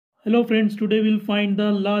Hello friends, today we'll find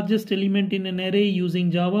the largest element in an array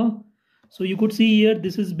using Java. So you could see here,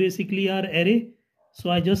 this is basically our array.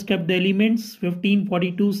 So I just kept the elements 15,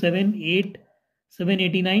 42, 7, 8, 7,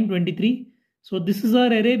 89, 23. So this is our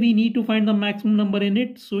array. We need to find the maximum number in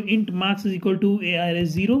it. So int max is equal to array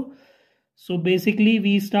 0. So basically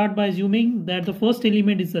we start by assuming that the first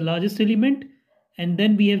element is the largest element. And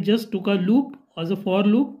then we have just took a loop as a for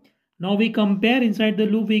loop. Now we compare inside the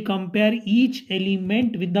loop, we compare each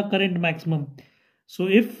element with the current maximum. So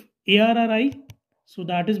if ARRI, so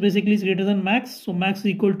that is basically greater than max. So max is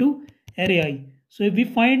equal to array I. So if we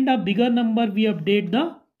find a bigger number, we update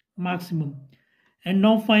the maximum. And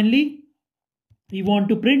now finally, we want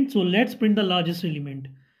to print. So let's print the largest element.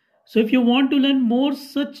 So if you want to learn more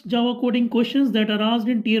such Java coding questions that are asked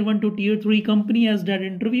in tier 1 to tier 3 company SDET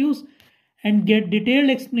interviews and get detailed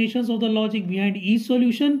explanations of the logic behind each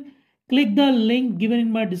solution, click the link given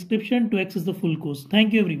in my description to access the full course.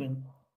 Thank you everyone.